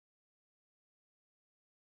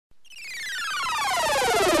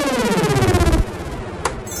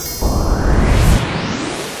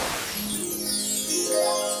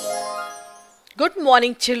Good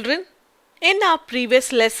morning, children. In our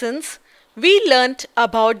previous lessons, we learnt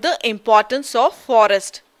about the importance of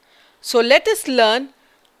forest. So let us learn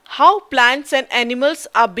how plants and animals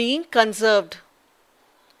are being conserved.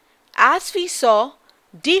 As we saw,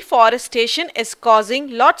 deforestation is causing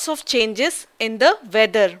lots of changes in the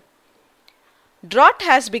weather. Drought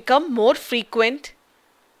has become more frequent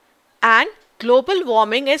and global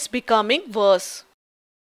warming is becoming worse.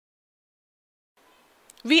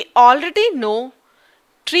 We already know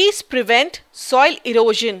trees prevent soil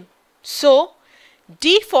erosion. So,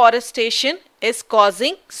 deforestation is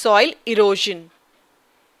causing soil erosion.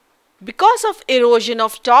 Because of erosion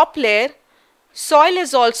of top layer, soil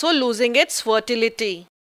is also losing its fertility.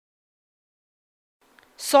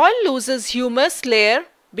 Soil loses humus layer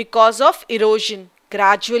because of erosion.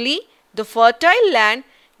 Gradually, the fertile land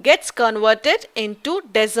gets converted into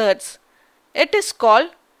deserts. It is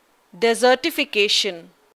called desertification.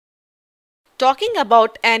 Talking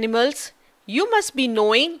about animals, you must be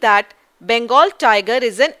knowing that Bengal tiger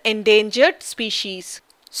is an endangered species.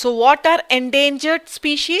 So what are endangered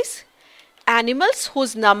species? Animals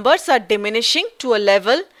whose numbers are diminishing to a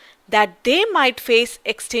level that they might face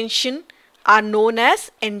extinction are known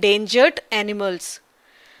as endangered animals.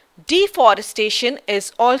 Deforestation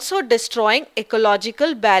is also destroying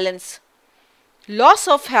ecological balance. Loss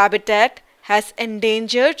of habitat has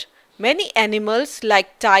endangered many animals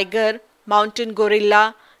like tiger, mountain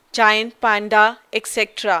gorilla, giant panda,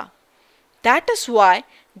 etc. That is why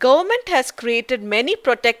government has created many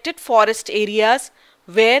protected forest areas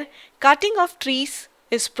where cutting of trees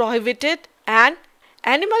is prohibited and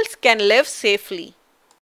animals can live safely.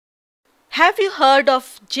 Have you heard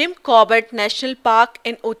of Jim Corbett National Park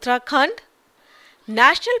in Uttarakhand?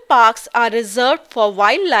 National parks are reserved for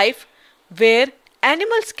wildlife where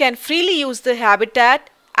animals can freely use the habitat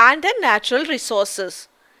and their natural resources.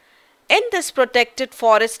 In this protected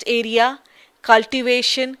forest area,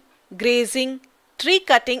 cultivation, grazing, tree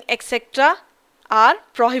cutting, etc. are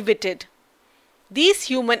prohibited. These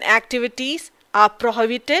human activities are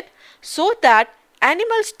prohibited so that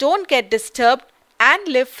animals don't get disturbed and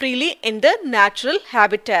live freely in the natural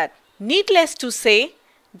habitat. Needless to say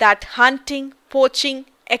that hunting, poaching,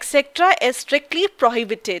 etc. is strictly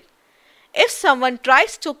prohibited. If someone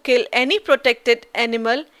tries to kill any protected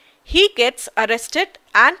animal, he gets arrested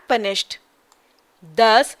and punished.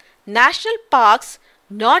 Thus, national parks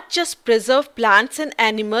not just preserve plants and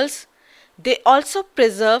animals, they also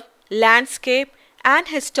preserve landscape and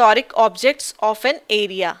historic objects of an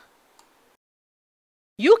area.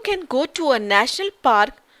 You can go to a national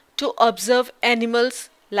park to observe animals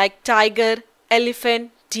like tiger,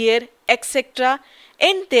 elephant, deer, etc.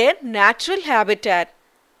 in their natural habitat,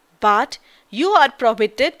 but you are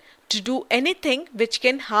prohibited to do anything which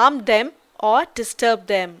can harm them or disturb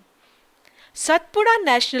them. Satpura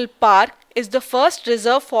National Park is the first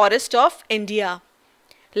reserve forest of India.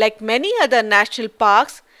 Like many other national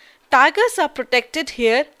parks, tigers are protected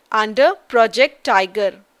here under Project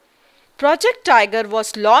Tiger. Project Tiger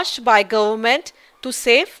was launched by government to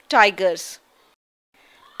save tigers.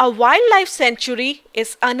 A wildlife sanctuary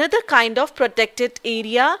is another kind of protected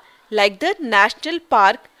area like the national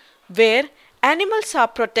park where animals are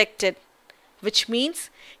protected, which means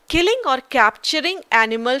killing or capturing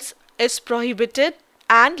animals is prohibited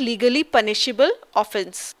and legally punishable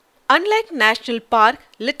offense. Unlike national park,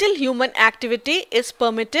 little human activity is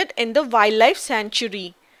permitted in the wildlife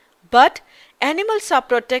sanctuary, but animals are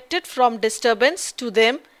protected from disturbance to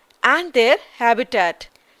them and their habitat.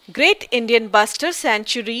 Great Indian Bustard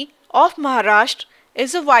Sanctuary of Maharashtra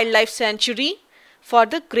is a wildlife sanctuary for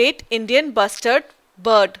the Great Indian Bustard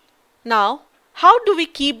bird. Now, how do we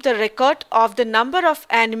keep the record of the number of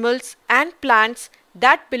animals and plants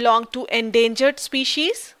that belong to endangered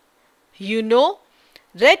species? You know,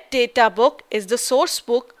 Red Data Book is the source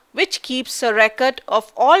book which keeps a record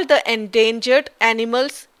of all the endangered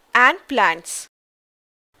animals and plants.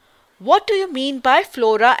 What do you mean by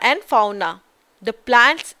flora and fauna? The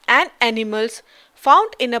plants and animals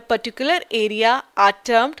found in a particular area are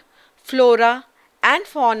termed flora and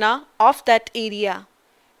fauna of that area.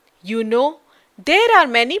 You know, there are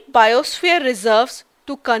many biosphere reserves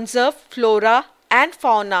to conserve flora and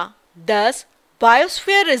fauna. Thus,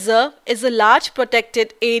 Biosphere Reserve is a large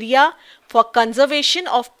protected area for conservation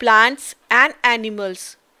of plants and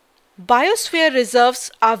animals. Biosphere reserves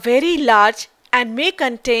are very large and may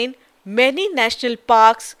contain many national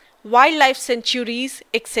parks, wildlife sanctuaries,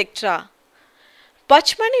 etc.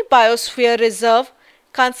 Pachmani Biosphere Reserve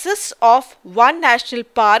consists of one national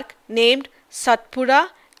park named Satpura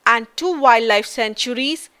and two wildlife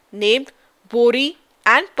sanctuaries named Bori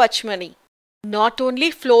and Pachmani. Not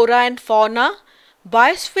only flora and fauna,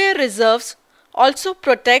 Biosphere reserves also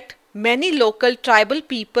protect many local tribal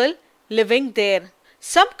people living there.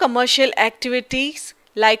 Some commercial activities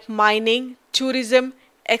like mining, tourism,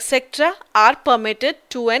 etc. are permitted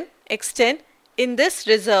to an extent in these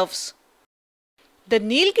reserves. The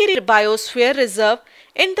Nilgiri Biosphere Reserve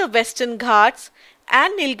in the Western Ghats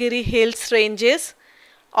and Nilgiri Hills ranges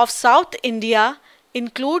of South India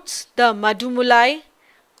includes the Madhumulai,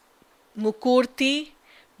 Mukurthi,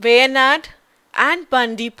 Wayanad and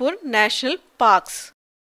Bandipur national parks.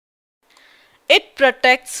 It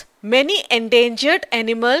protects many endangered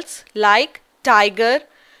animals like tiger,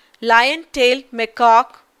 lion-tailed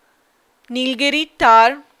macaque, Nilgiri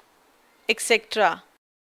tahr, etc.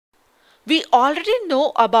 We already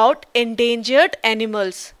know about endangered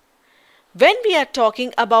animals. When we are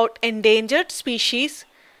talking about endangered species,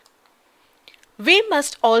 we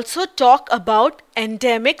must also talk about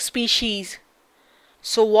endemic species.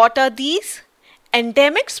 So what are these?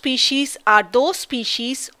 Endemic species are those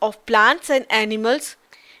species of plants and animals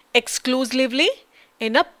exclusively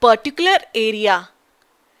in a particular area.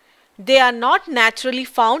 They are not naturally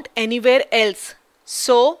found anywhere else.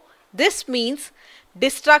 So this means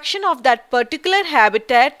destruction of that particular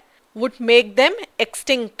habitat would make them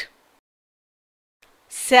extinct.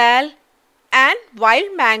 Sal and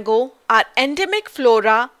wild mango are endemic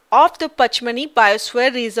flora of the Pachmani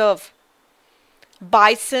Biosphere Reserve.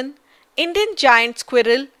 Bison, Indian giant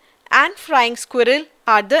squirrel and flying squirrel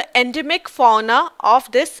are the endemic fauna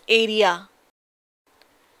of this area.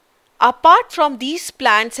 Apart from these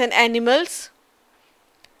plants and animals,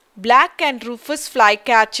 black and rufous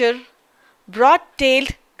flycatcher, broad-tailed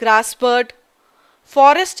grassbird,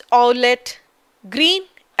 forest owlet, green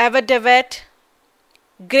everdevet,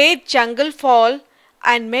 great jungle fowl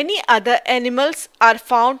and many other animals are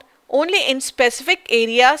found only in specific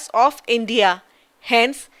areas of India.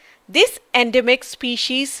 Hence, this endemic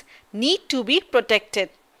species need to be protected.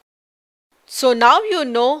 So now you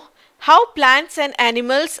know how plants and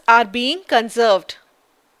animals are being conserved.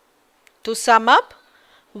 To sum up,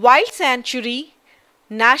 Wild Sanctuary,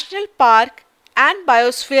 National Park and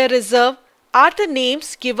Biosphere Reserve are the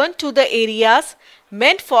names given to the areas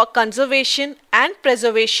meant for conservation and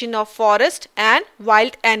preservation of forest and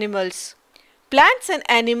wild animals. Plants and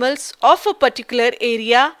animals of a particular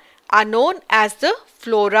area are known as the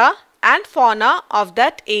flora and fauna of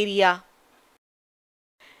that area.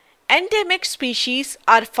 Endemic species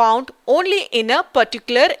are found only in a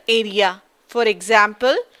particular area. For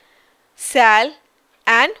example, sal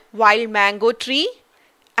and wild mango tree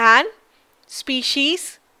and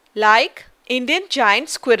species like Indian giant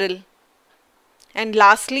squirrel. And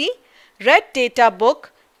lastly, Red Data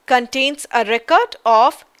Book contains a record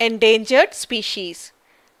of endangered species.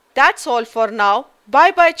 That's all for now.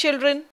 Bye bye children.